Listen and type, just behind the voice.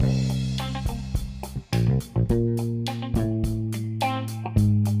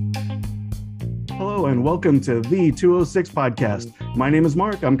and welcome to the 206 podcast. My name is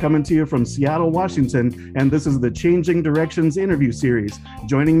Mark. I'm coming to you from Seattle, Washington, and this is the Changing Directions interview series.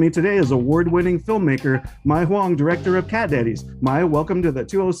 Joining me today is award-winning filmmaker Mai Huang, director of Cat Daddies. Mai, welcome to the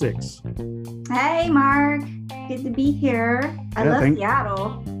 206. Hey, Mark. Good to be here. I love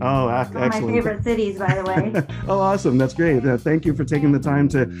Seattle. Oh, excellent. One of my favorite cities, by the way. Oh, awesome. That's great. Thank you for taking the time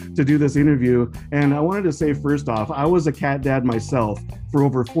to do this interview. And I wanted to say, first off, I was a cat dad myself for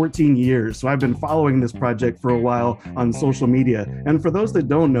over 14 years. So I've been following this project for a while on social media. And for those that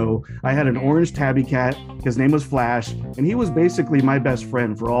don't know, I had an orange tabby cat. His name was Flash, and he was basically my best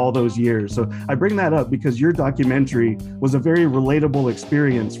friend for all those years. So I bring that up because your documentary was a very relatable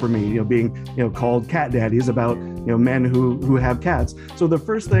experience for me, being, called Cat Daddies, about, men who have cats. So the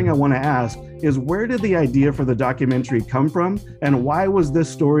first thing I want to ask is, where did the idea for the documentary come from, and why was this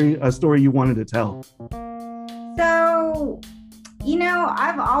story a story you wanted to tell? So,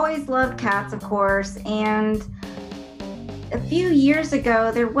 I've always loved cats, of course, and a few years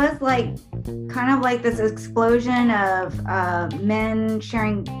ago, there was kind of like this explosion of men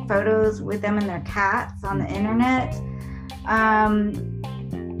sharing photos with them and their cats on the internet. And,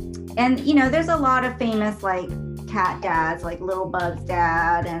 there's a lot of famous cat dads, like Little Bub's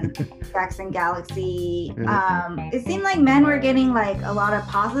dad and Jackson Galaxy. It seemed like men were getting a lot of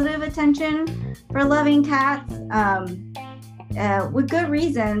positive attention for loving cats. With good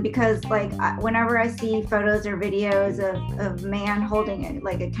reason, because whenever I see photos or videos of man holding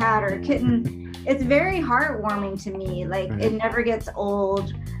a cat or a kitten, it's very heartwarming to me. It never gets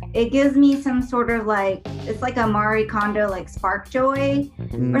old. It gives me some sort of it's like a Marie Kondo spark joy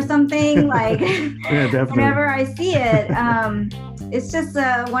or something. Yeah, definitely. Whenever I see it, it's just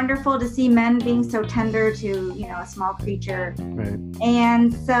wonderful to see men being so tender to a small creature. Right.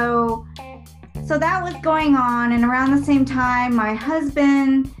 And so that was going on, and around the same time, my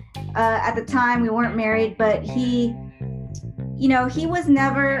husband, at the time we weren't married, but he was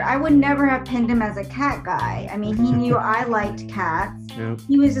never, I would never have pinned him as a cat guy. I mean, he knew I liked cats. Yep.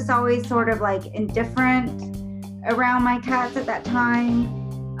 He was just always sort of indifferent around my cats at that time.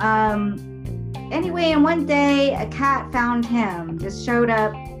 Anyway, and one day a cat found him, just showed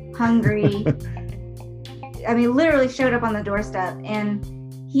up hungry. I mean, literally showed up on the doorstep, and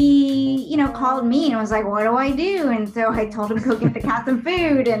he, called me and was like, what do I do? And so I told him, go get the cat some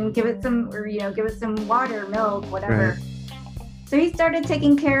food and give it some water, milk, whatever. Right. So he started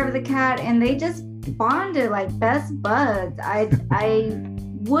taking care of the cat, and they just bonded like best buds. I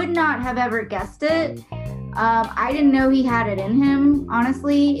would not have ever guessed it. I didn't know he had it in him,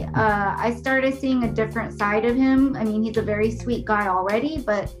 honestly. I started seeing a different side of him. I mean, he's a very sweet guy already,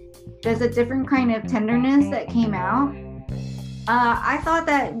 but there's a different kind of tenderness that came out. I thought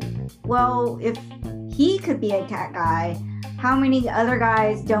that, well, if he could be a cat guy, how many other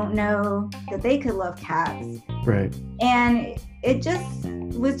guys don't know that they could love cats? Right. And it just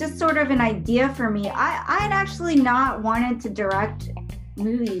was just sort of an idea for me. I'd actually not wanted to direct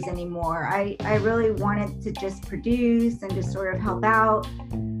movies anymore. I really wanted to just produce and just sort of help out.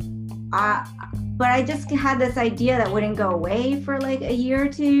 But I just had this idea that wouldn't go away for a year or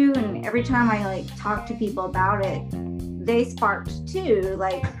two. And every time I talked to people about it, they sparked too.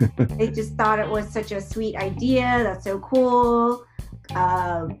 They just thought it was such a sweet idea. That's so cool.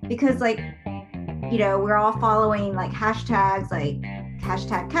 Because we're all following hashtags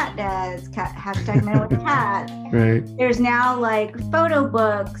hashtag cat dads, hashtag men with cats. Right. There's now photo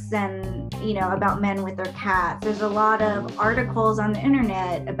books and, about men with their cats. There's a lot of articles on the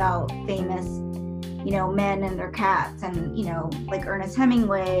internet about famous, men and their cats, and, Ernest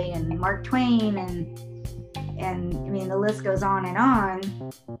Hemingway and Mark Twain and I mean, the list goes on.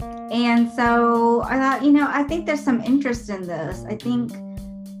 And so I thought, I think there's some interest in this. I think,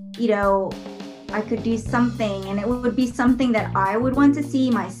 I could do something, and it would be something that I would want to see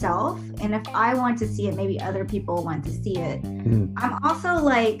myself. And if I want to see it, maybe other people want to see it. I'm also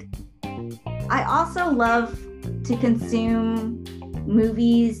I also love to consume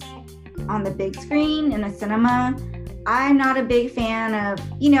movies on the big screen in a cinema. I'm not a big fan of,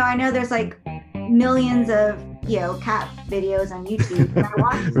 I know there's millions of, cat videos on YouTube. And I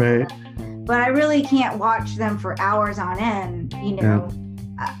watch Right. them, but I really can't watch them for hours on end, Yeah.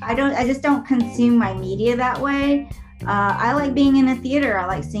 I just don't consume my media that way. I like being in a theater. I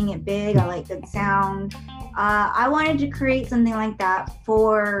like seeing it big. I like good sound. I wanted to create something like that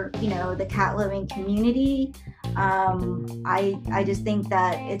for, the cat loving community. I just think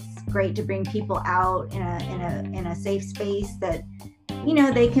that it's great to bring people out in a safe space that,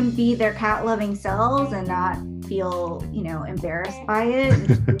 they can be their cat loving selves and not feel, embarrassed by it and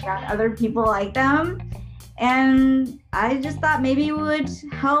just be around other people like them. And I just thought maybe it would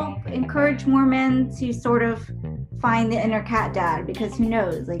help encourage more men to sort of find the inner cat dad, because who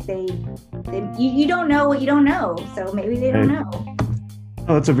knows, like you don't know what you don't know, so maybe they don't know.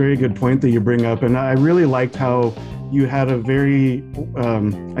 Oh, that's a very good point that you bring up, and I really liked how you had a very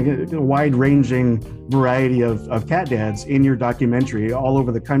wide-ranging variety of cat dads in your documentary, all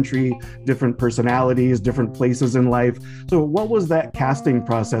over the country, different personalities, different places in life. So what was that casting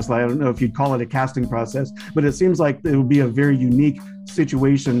process like? I don't know if you'd call it a casting process, but it seems like it would be a very unique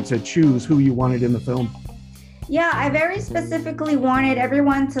situation to choose who you wanted in the film. Yeah, I very specifically wanted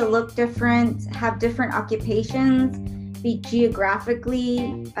everyone to look different, have different occupations, be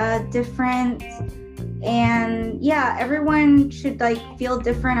geographically different. And yeah, everyone should like feel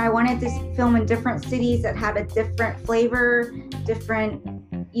different. I wanted this film in different cities that had a different flavor, different,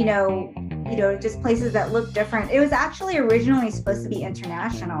 just places that look different. It was actually originally supposed to be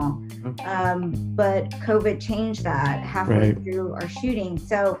international, but COVID changed that halfway through our shooting.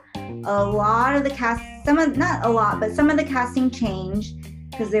 So a lot of the cast, not a lot, but some of the casting changed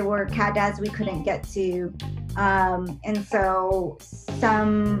because there were cat dads we couldn't get to. And so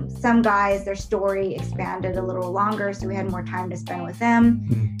some guys, their story expanded a little longer, so we had more time to spend with them.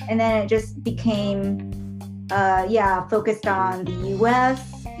 And then it just became, focused on the US,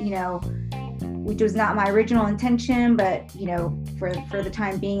 which was not my original intention, but, for the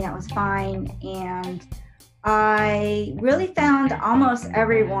time being, that was fine. And I really found almost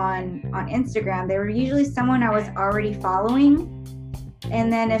everyone on Instagram. They were usually someone I was already following.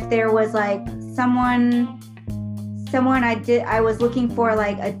 And then if there was like someone I was looking for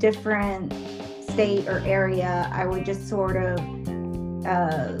like a different state or area, I would just sort of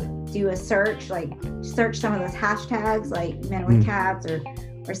do a search, like search some of those hashtags like men with cats or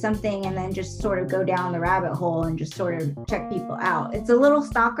something, and then just sort of go down the rabbit hole and just sort of check people out. It's a little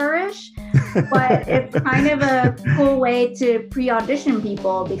stalkerish, but it's kind of a cool way to pre-audition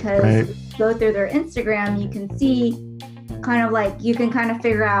people, because if you go through their Instagram, you can see you can kind of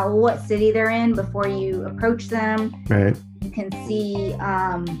figure out what city they're in before you approach them. You can see,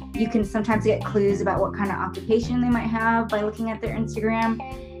 you can sometimes get clues about what kind of occupation they might have by looking at their Instagram.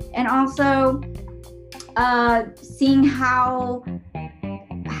 And also seeing how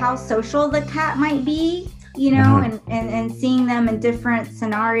social the cat might be, and seeing them in different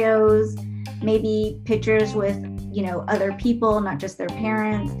scenarios, maybe pictures with, other people, not just their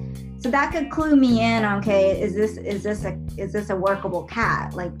parents. So that could clue me in. Okay, is this a workable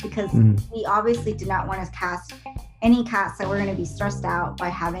cat? Like, because we obviously did not want to cast any cats that were going to be stressed out by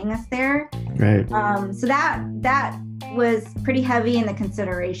having us there. So that was pretty heavy in the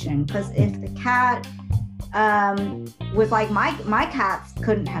consideration, because if the cat was like my cats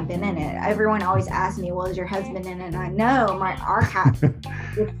couldn't have been in it. Everyone always asked me, well, is your husband in it? And I know our cats would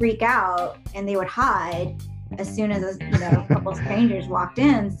freak out and they would hide as soon as a couple strangers walked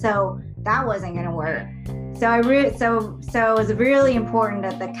in. So that wasn't going to work. So it was really important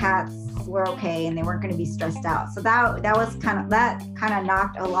that the cats were okay and they weren't going to be stressed out. So that kind of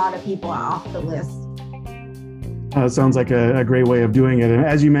knocked a lot of people off the list. Sounds like a great way of doing it. And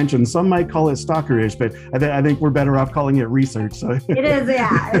as you mentioned, some might call it stalkerish, but I think we're better off calling it research. So it is,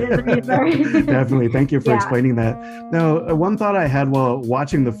 it is research. Definitely. Thank you for explaining that. Now, one thought I had while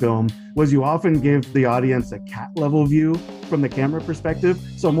watching the film was you often give the audience a cat level view from the camera perspective.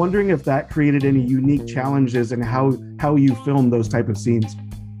 So I'm wondering if that created any unique challenges in how you film those type of scenes.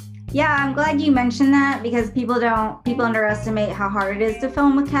 Yeah, I'm glad you mentioned that, because people underestimate how hard it is to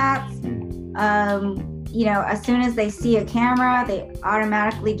film with cats. As soon as they see a camera, they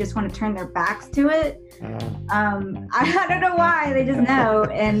automatically just want to turn their backs to it. I don't know why, they just know.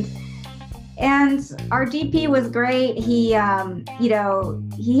 And our DP was great. He had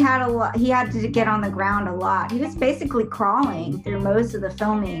to get on the ground a lot. He was basically crawling through most of the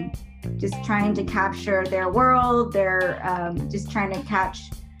filming, just trying to capture their world. Just trying to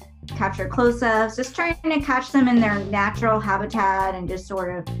capture close-ups, just trying to catch them in their natural habitat and just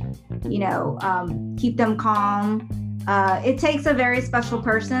sort of, keep them calm. It takes a very special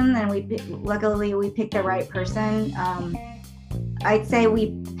person, and luckily we picked the right person. I'd say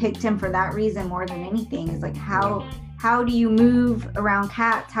we picked him for that reason more than anything. It's like, how do you move around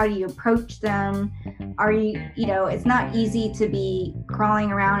cats? How do you approach them? It's not easy to be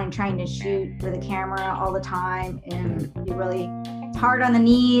crawling around and trying to shoot with a camera all the time, and it's hard on the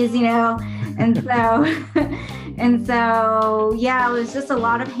knees, and so yeah, it was just a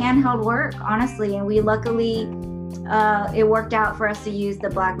lot of handheld work, honestly. And we luckily it worked out for us to use the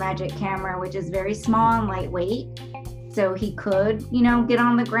Blackmagic camera, which is very small and lightweight, so he could get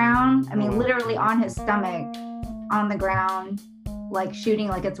on the ground. I mean, literally on his stomach on the ground, like shooting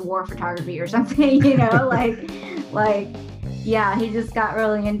like it's war photography or something, like yeah, he just got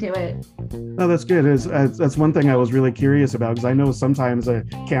really into it. Oh, that's good. That's one thing I was really curious about, because I know sometimes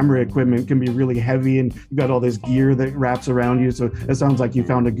camera equipment can be really heavy and you've got all this gear that wraps around you. So it sounds like you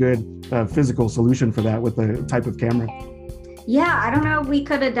found a good physical solution for that with the type of camera. Yeah, I don't know if we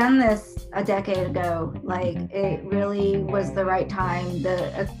could have done this a decade ago. Like, it really was the right time.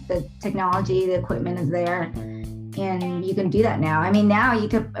 The technology, the equipment is there, and you can do that now. I mean, now we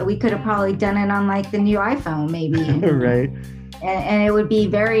could have probably done it on like the new iPhone, maybe. Right. And it would be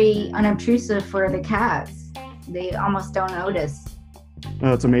very unobtrusive for the cats. They almost don't notice.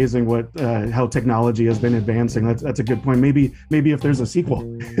 Oh, it's amazing how technology has been advancing. That's a good point. Maybe if there's a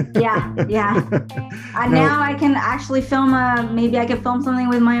sequel. Yeah. Now I can actually maybe I could film something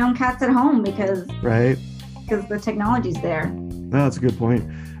with my own cats at home because the technology's there. No, that's a good point.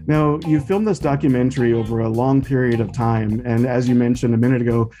 Now, you filmed this documentary over a long period of time, and as you mentioned a minute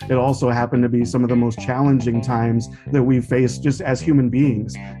ago, it also happened to be some of the most challenging times that we've faced just as human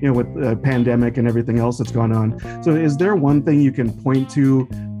beings, with the pandemic and everything else that's gone on. So is there one thing you can point to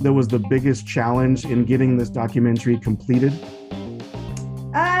that was the biggest challenge in getting this documentary completed?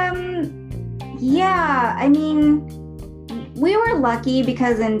 Yeah, I mean, we were lucky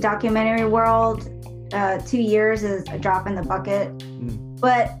because in documentary world, 2 years is a drop in the bucket.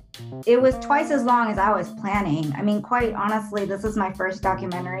 But it was twice as long as I was planning. I mean, quite honestly, this is my first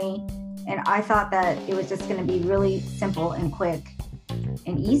documentary, and I thought that it was just going to be really simple and quick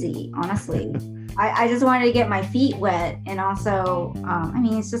and easy, honestly. I just wanted to get my feet wet, and also, I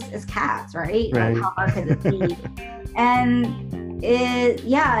mean, it's cats, right? Like, how hard could it be? And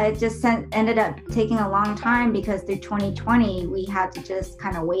it just ended up taking a long time because through 2020, we had to just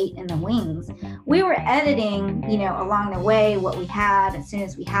kind of wait in the wings. We were editing, along the way what we had. As soon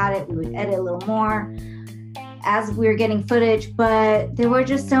as we had it, we would edit a little more as we were getting footage. But there were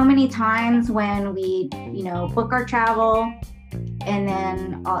just so many times when we, book our travel and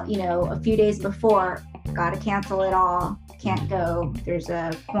then, a few days before, got to cancel it all. Can't go. There's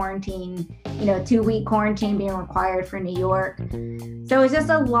a quarantine, 2-week quarantine being required for New York. So it's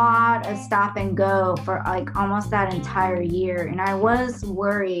just a lot of stop and go for like almost that entire year. And I was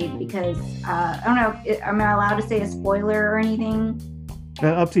worried because I don't know, am I allowed to say a spoiler or anything?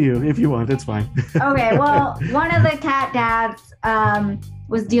 Up to you. If you want, it's fine. Okay. Well, one of the cat dads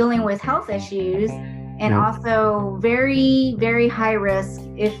was dealing with health issues and also very, very high risk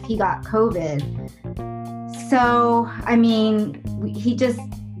if he got COVID. So, I mean, we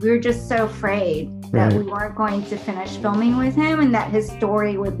were just so afraid that we weren't going to finish filming with him and that his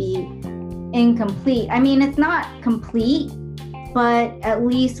story would be incomplete. I mean, it's not complete, but at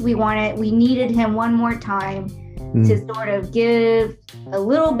least we needed him one more time to sort of give a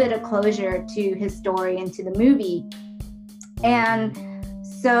little bit of closure to his story and to the movie. And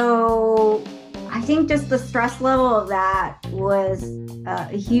so I think just the stress level of that was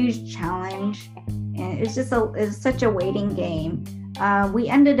a huge challenge. And it's such a waiting game. We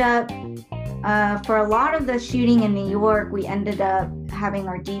ended up, for a lot of the shooting in New York, we ended up having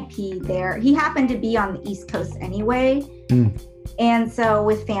our DP there. He happened to be on the East Coast anyway. And so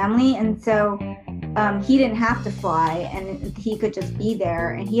with family. And so he didn't have to fly and he could just be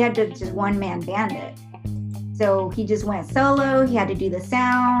there, and he had to just one-man band it. So he just went solo. He had to do the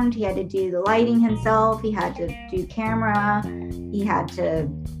sound. He had to do the lighting himself. He had to do camera. He had to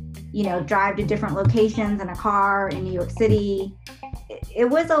drive to different locations in a car in New York City. It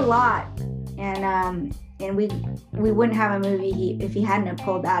was a lot, and we wouldn't have a movie if he hadn't have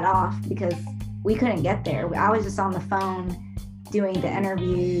pulled that off because we couldn't get there. I was just on the phone doing the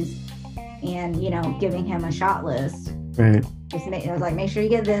interviews and giving him a shot list. Right. I was like, make sure you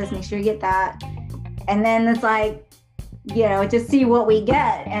get this, make sure you get that, and then it's like, just see what we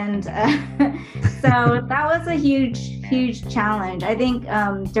get. And so that was a huge challenge. I think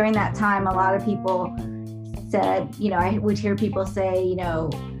during that time, a lot of people said, I would hear people say,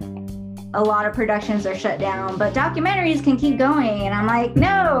 a lot of productions are shut down, but documentaries can keep going. And I'm like,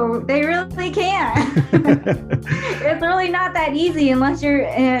 no, they really can't. It's really not that easy unless your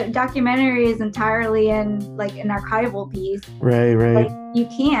documentary is entirely in like an archival piece. Right. Like, you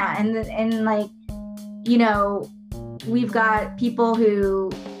can't. And like, we've got people who,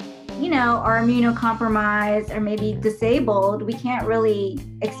 are immunocompromised or maybe disabled. We can't really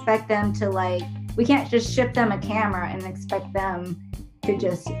expect them to we can't just ship them a camera and expect them to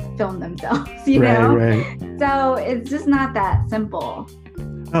just film themselves, Right. So it's just not that simple.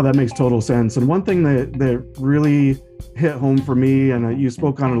 Oh, that makes total sense. And one thing that really hit home for me, and you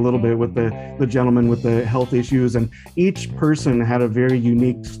spoke on it a little bit with the gentleman with the health issues, and each person had a very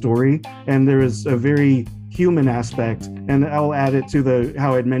unique story, and there is a very human aspect, and I'll add it to the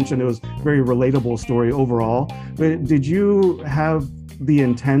how I'd mentioned it was very relatable story overall. But did you have the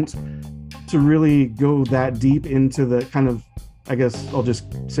intent to really go that deep into the kind of, I guess I'll just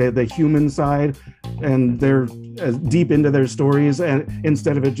say, the human side, and they're as deep into their stories, and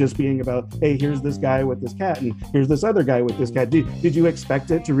instead of it just being about, hey, here's this guy with this cat and here's this other guy with this cat? Did you expect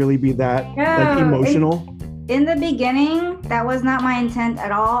it to really be that like emotional? In the beginning, that was not my intent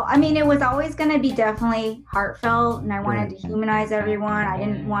at all. I mean, it was always going to be definitely heartfelt, and I wanted to humanize everyone. I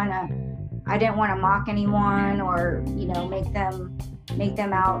didn't want to mock anyone or, you know, make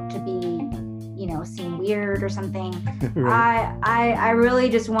them out to be, you know, seem weird or something. Right. I really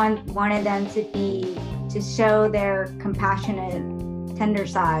just wanted them to show their compassionate, tender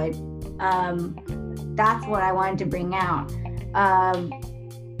side. That's what I wanted to bring out.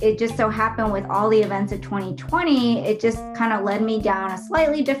 It just so happened with all the events of 2020, it just kind of led me down a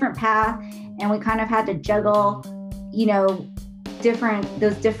slightly different path, and we kind of had to juggle, you know,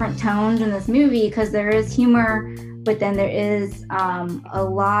 those different tones in this movie, because there is humor, but then there is a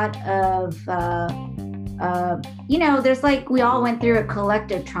lot of, you know, there's like, we all went through a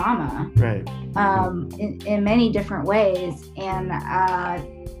collective trauma, right? In many different ways, and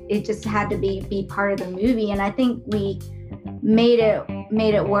it just had to be part of the movie, and I think we made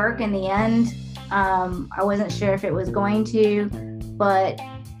it work in the end. I wasn't sure if it was going to, but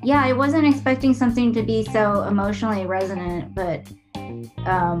yeah, I wasn't expecting something to be so emotionally resonant, but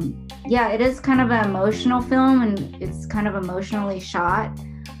yeah, it is kind of an emotional film, and it's kind of emotionally shot.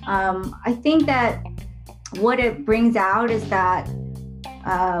 I think that what it brings out is that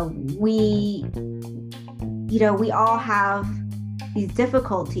we all have these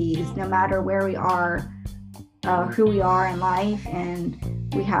difficulties no matter where we are, who we are in life, and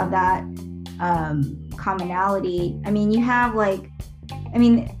we have that commonality. I mean,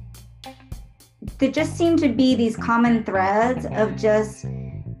 there just seem to be these common threads of just,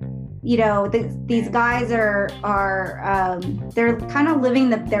 you know, these guys are they're kind of living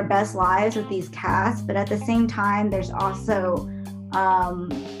their best lives with these cats, but at the same time, there's also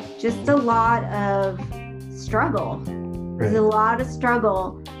just a lot of struggle. Right. There's a lot of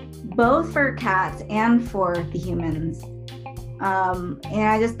struggle, both for cats and for the humans. And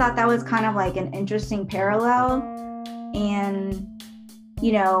I just thought that was kind of like an interesting parallel. And,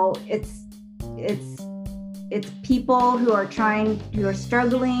 you know, it's people who are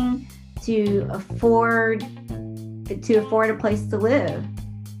struggling to afford a place to live,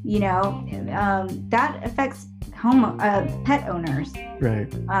 you know, that affects pet owners. Right.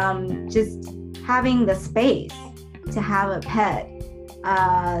 Just having the space to have a pet,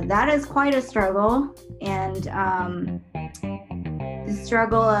 that is quite a struggle. And the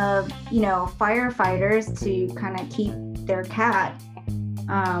struggle of, you know, firefighters to kind of keep their cat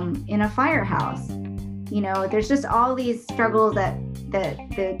in a firehouse. You know, there's just all these struggles that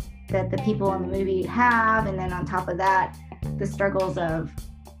the people in the movie have, and then on top of that, the struggles of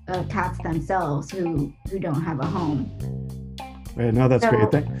cats themselves who don't have a home. Right. No, that's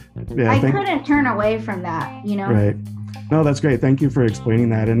great. I couldn't turn away from that, you know? Right. No, that's great. Thank you for explaining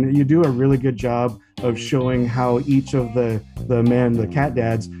that. And you do a really good job of showing how each of the men, the cat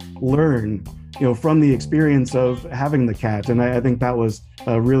dads, learn, you know, from the experience of having the cat. And I think that was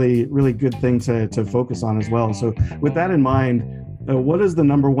a really, really good thing to focus on as well. So with that in mind, what is the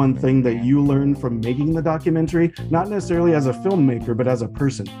number one thing that you learned from making the documentary, not necessarily as a filmmaker, but as a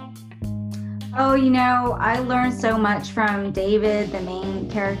person? Oh, you know, I learned so much from David, the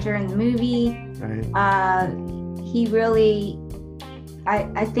main character in the movie. Right. He really,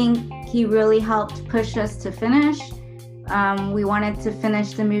 I think he really helped push us to finish. We wanted to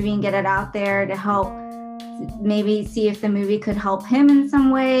finish the movie and get it out there to help maybe see if the movie could help him in some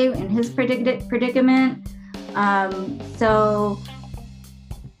way in his predicament. So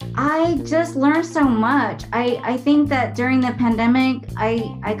I just learned so much. I think that during the pandemic,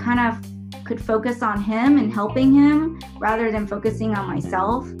 I kind of could focus on him and helping him rather than focusing on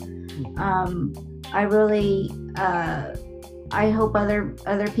myself. I really, I hope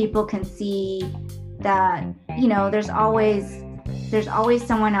other people can see that, you know, there's always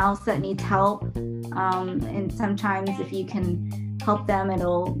someone else that needs help. And sometimes if you can help them,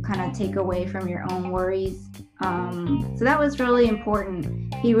 it'll kind of take away from your own worries. So that was really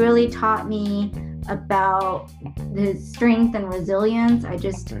important. He really taught me about his strength and resilience.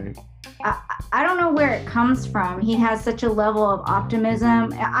 I don't know where it comes from. He has such a level of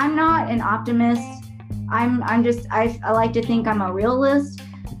optimism. I'm not an optimist. I like to think I'm a realist,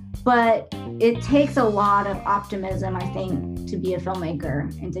 but it takes a lot of optimism, I think, to be a filmmaker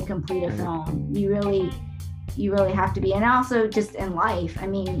and to complete a film. You really have to be. And also just in life. I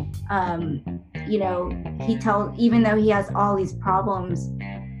mean, he tells, even though he has all these problems,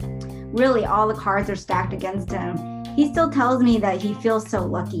 really all the cards are stacked against him, he still tells me that he feels so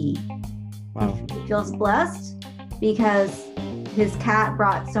lucky. Wow. He feels blessed because his cat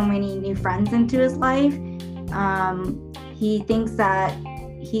brought so many new friends into his life. He thinks that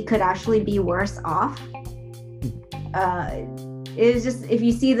he could actually be worse off. It's just, if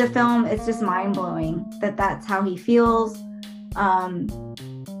you see the film, it's just mind-blowing that that's how he feels.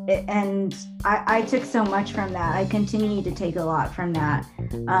 And I took so much from that. I continue to take a lot from that.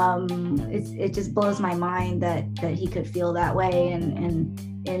 It just blows my mind that he could feel that way and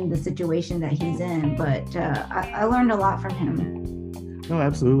in the situation that he's in. But I learned a lot from him. No,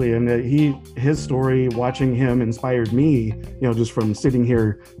 absolutely. And his story, watching him inspired me, just from sitting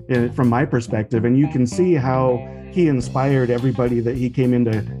here from my perspective. And you can see how he inspired everybody that he came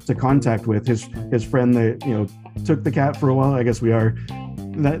into contact with. His friend that, took the cat for a while. I guess we are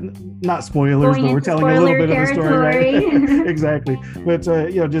not spoilers, but we're telling a little bit of the story, right? Exactly. But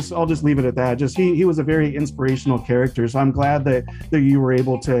I'll just leave it at that. Just he was a very inspirational character. So I'm glad that you were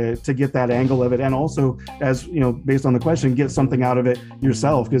able to get that angle of it, and also, as based on the question, get something out of it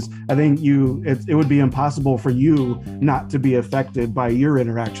yourself, because I think it would be impossible for you not to be affected by your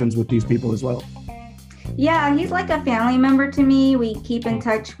interactions with these people as well. Yeah, he's like a family member to me. We keep in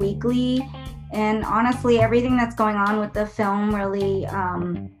touch weekly. And honestly, everything that's going on with the film really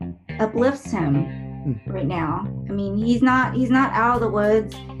uplifts him right now. I mean, he's not out of the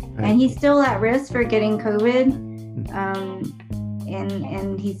woods, right. And he's still at risk for getting COVID.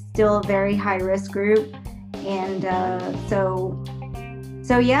 And he's still a very high risk group. And so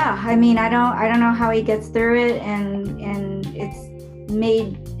yeah, I mean, I don't know how he gets through it, and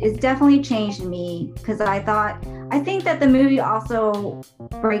it's definitely changed me, because I think that the movie also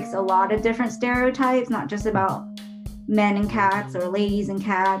breaks a lot of different stereotypes, not just about men and cats or ladies and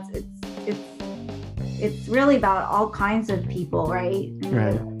cats. It's really about all kinds of people, right?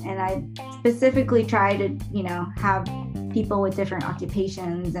 Right. And I specifically try to, have people with different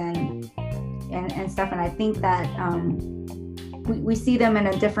occupations and stuff. And I think that we see them in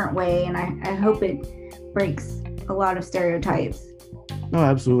a different way, and I hope it breaks a lot of stereotypes. No,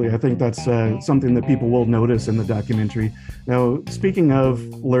 absolutely. I think that's something that people will notice in the documentary. Now, speaking of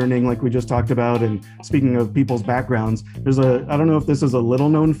learning, like we just talked about, and speaking of people's backgrounds, I don't know if this is a little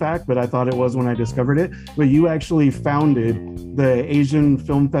known fact, but I thought it was when I discovered it, but you actually founded the Asian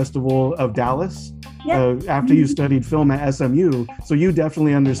Film Festival of Dallas. Yep. After you studied film at SMU. So you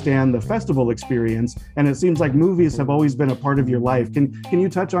definitely understand the festival experience. And it seems like movies have always been a part of your life. Can you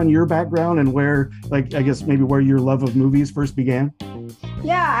touch on your background and where your love of movies first began?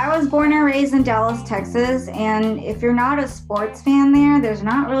 Yeah, I was born and raised in Dallas, Texas. And if you're not a sports fan there's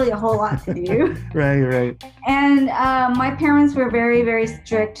not really a whole lot to do. Right. And my parents were very, very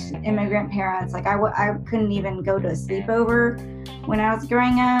strict immigrant parents. Like I couldn't even go to a sleepover when I was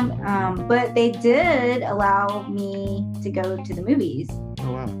growing up. But they did allow me to go to the movies.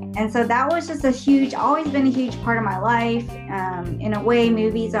 Oh, wow. And so that was just always been a huge part of my life. In a way,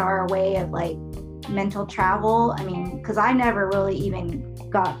 movies are a way of like mental travel. I mean, because I never really even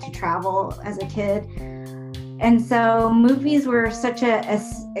got to travel as a kid. And so movies were such a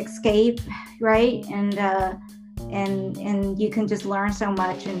escape, right? And you can just learn so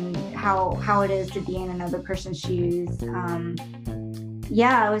much, and how it is to be in another person's shoes.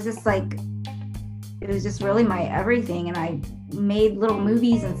 It was just really my everything. And I made little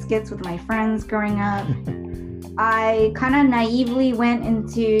movies and skits with my friends growing up. I kind of naively went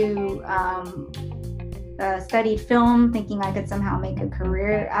into studied film, thinking I could somehow make a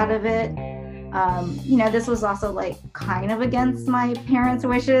career out of it. This was also like kind of against my parents'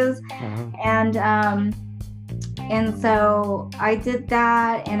 wishes. Uh-huh. And so I did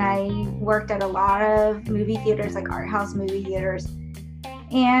that, and I worked at a lot of movie theaters, like art house movie theaters.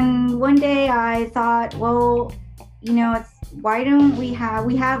 And one day I thought, well, why don't we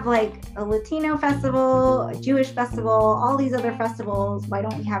have like a Latino festival, a Jewish festival, all these other festivals. Why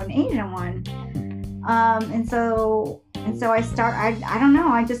don't we have an Asian one? And so I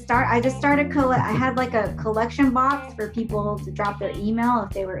had like a collection box for people to drop their email if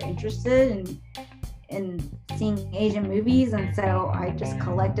they were interested in seeing Asian movies. And so I just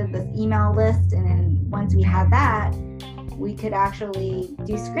collected this email list, and then once we had that, we could actually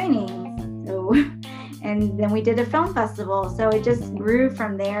do screenings. So, and then we did a film festival. So it just grew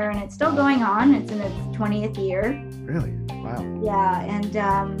from there, and it's still going on. It's in its 20th year. Really? Wow. Yeah. And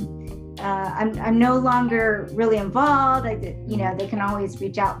I'm no longer really involved. They can always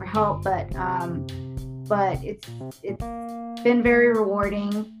reach out for help, but it's been very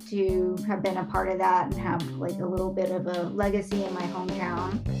rewarding to have been a part of that and have like a little bit of a legacy in my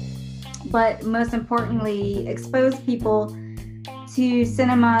hometown. but most importantly, expose people to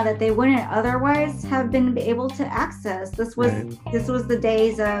cinema that they wouldn't otherwise have been able to access. This was the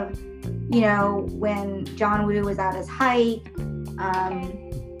days of, you know, when John Woo was at his height,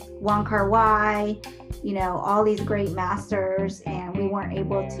 Wong Kar-wai, you know, all these great masters, and we weren't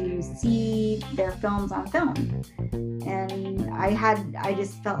able to see their films on film. And I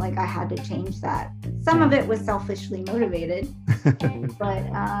just felt like I had to change that. Some of it was selfishly motivated, but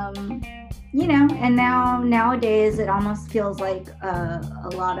you know, and nowadays it almost feels like a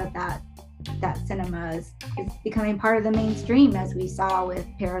lot of that cinema is becoming part of the mainstream, as we saw with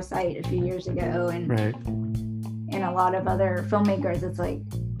Parasite a few years ago, and a lot of other filmmakers. It's like,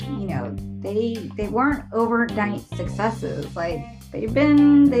 you know, they weren't overnight successes. Like they've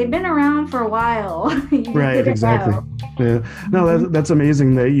been around for a while. Right, exactly. Yeah. No, that's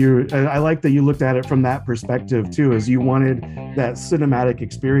amazing that I like that you looked at it from that perspective too, as you wanted that cinematic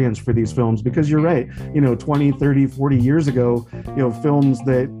experience for these films, because you're right, you know, 20, 30, 40 years ago, you know, films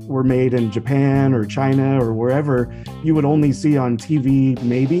that were made in Japan or China or wherever, you would only see on TV,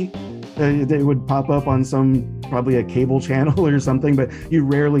 maybe. They would pop up on probably a cable channel or something, but you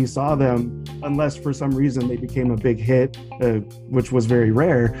rarely saw them unless for some reason they became a big hit, which was very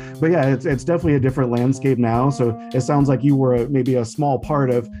rare. But yeah, it's definitely a different landscape now. So it sounds like you were maybe a small part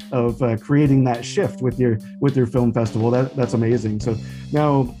of creating that shift with your film festival. That's amazing. So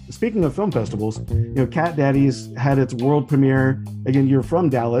now, speaking of film festivals, you know, Cat Daddies had its world premiere. Again, you're from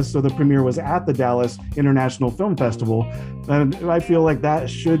Dallas, so the premiere was at the Dallas International Film Festival. And I feel like that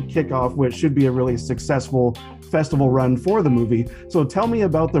should kick off what should be a really successful festival run for the movie. So tell me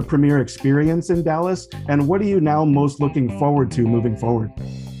about the premiere experience in Dallas, and what are you now most looking forward to moving forward?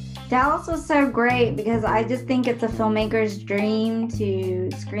 Dallas was so great because I just think it's a filmmaker's dream to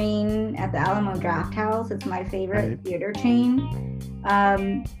screen at the Alamo Drafthouse. It's my favorite theater chain.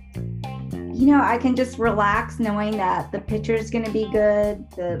 You know, I can just relax knowing that the picture is going to be good,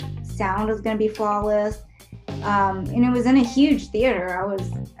 the sound is going to be flawless. And it was in a huge theater.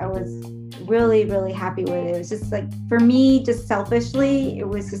 I was really, really happy with it. It was just like, for me, just selfishly, it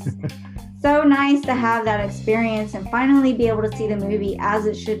was just so nice to have that experience and finally be able to see the movie as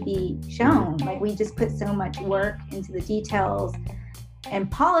it should be shown. Like, we just put so much work into the details and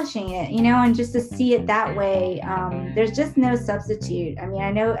polishing it, you know, and just to see it that way, there's just no substitute. I mean,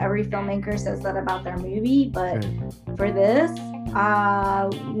 I know every filmmaker says that about their movie, but for this,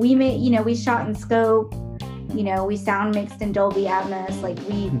 we shot in scope. You know, we sound mixed in Dolby Atmos. Like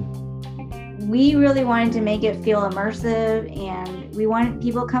we really wanted to make it feel immersive, and we wanted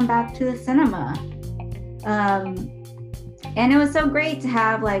people to come back to the cinema. And it was so great to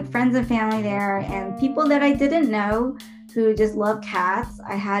have like friends and family there, and people that I didn't know who just love cats.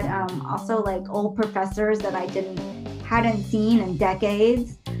 I had also like old professors that I hadn't seen in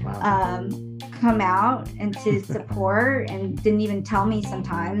decades. Wow. Come out and to support and didn't even tell me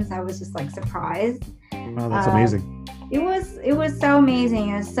sometimes. I was just like surprised. Wow, that's amazing. It was so amazing.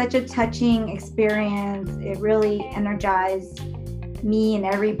 It was such a touching experience. It really energized me and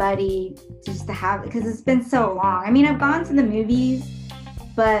everybody just to have it, because it's been so long. I mean, I've gone to the movies,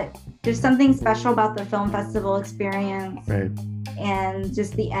 but there's something special about the film festival experience. Right. And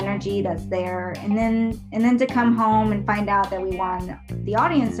just the energy that's there. And then to come home and find out that we won the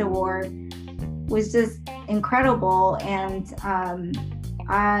audience award was just incredible. And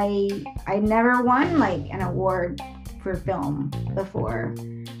I never won like an award for film before,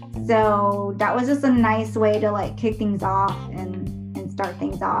 so that was just a nice way to like kick things off and start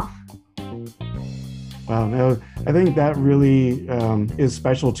things off. Wow, no, I think that really is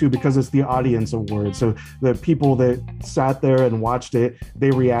special too, because it's the audience award. So the people that sat there and watched it,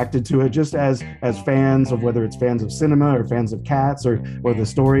 they reacted to it just as fans of, whether it's fans of cinema or fans of cats or the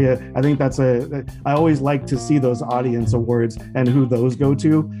story. I think I always like to see those audience awards and who those go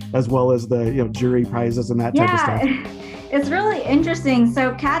to, as well as the, you know, jury prizes and that type of stuff. It's really interesting.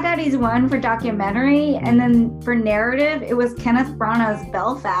 So Cat Daddies won for documentary, and then for narrative, it was Kenneth Branagh's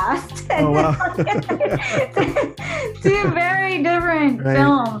Belfast. Oh, wow. Two very different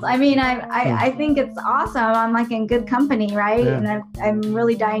films. I mean, I think it's awesome. I'm like in good company, right? Yeah. And I'm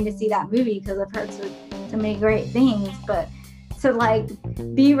really dying to see that movie because I've heard so many great things. But to like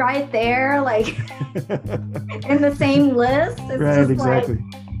be right there, like in the same list, it's just exactly. Like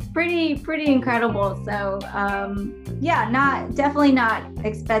pretty incredible. So definitely not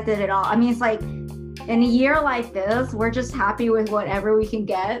expected at all. I mean, it's like in a year like this, we're just happy with whatever we can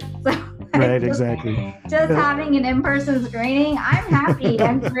get. So exactly. Just having an in-person screening, I'm happy.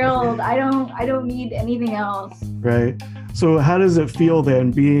 I'm thrilled. I don't need anything else. Right. So how does it feel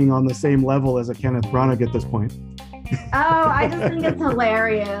then being on the same level as a Kenneth Branagh at this point? Oh, I just think it's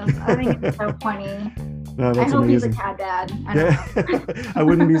hilarious. I think it's so funny. No, I hope amazing. he's a cat dad. I don't know. I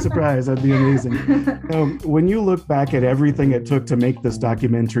wouldn't be surprised. That'd be amazing. When you look back at everything it took to make this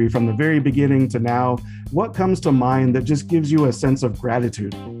documentary from the very beginning to now, what comes to mind that just gives you a sense of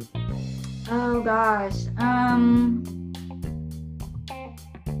gratitude? Oh gosh.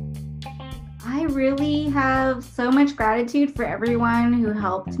 I really have so much gratitude for everyone who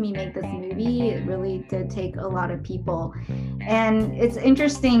helped me make this movie. It really did take a lot of people. And it's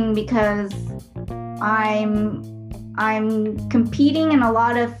interesting because I'm competing in a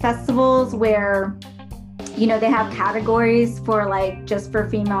lot of festivals where, you know, they have categories for like just for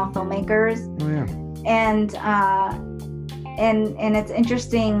female filmmakers. Oh yeah. And it's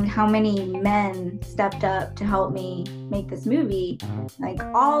interesting how many men stepped up to help me make this movie. Like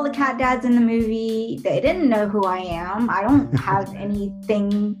all the cat dads in the movie, they didn't know who I am. I don't have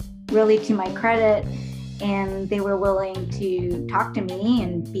anything really to my credit, and they were willing to talk to me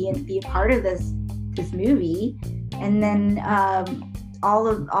and be a part of this movie. And then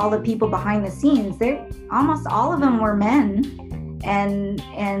all the people behind the scenes, almost all of them were men, and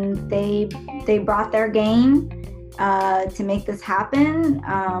they brought their game to make this happen.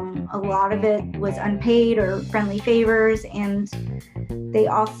 A lot of it was unpaid or friendly favors, and they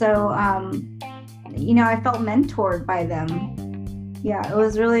also, I felt mentored by them. Yeah, it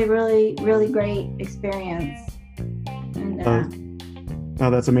was really, really, really great experience. And, oh,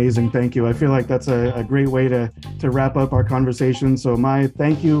 that's amazing. Thank you. I feel like that's a great way to wrap up our conversation. So Mai,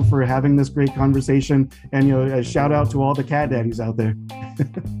 thank you for having this great conversation, and a shout out to all the cat daddies out there.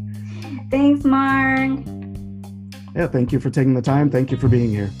 Thanks, Mark. Yeah, thank you for taking the time. Thank you for being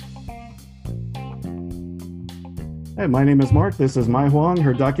here. Hey, my name is Mark. This is Mai Huang.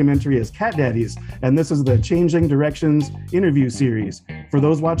 Her documentary is Cat Daddies, and this is the Changing Directions interview series. For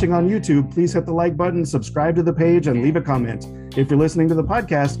those watching on YouTube, please hit the like button, subscribe to the page, and leave a comment. If you're listening to the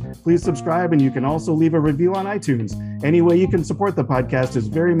podcast, please subscribe, and you can also leave a review on iTunes. Any way you can support the podcast is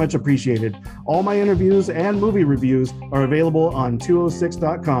very much appreciated. All my interviews and movie reviews are available on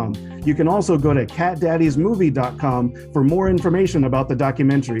 206.com. You can also go to catdaddiesmovie.com for more information about the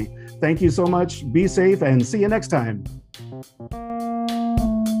documentary. Thank you so much. Be safe and see you next time.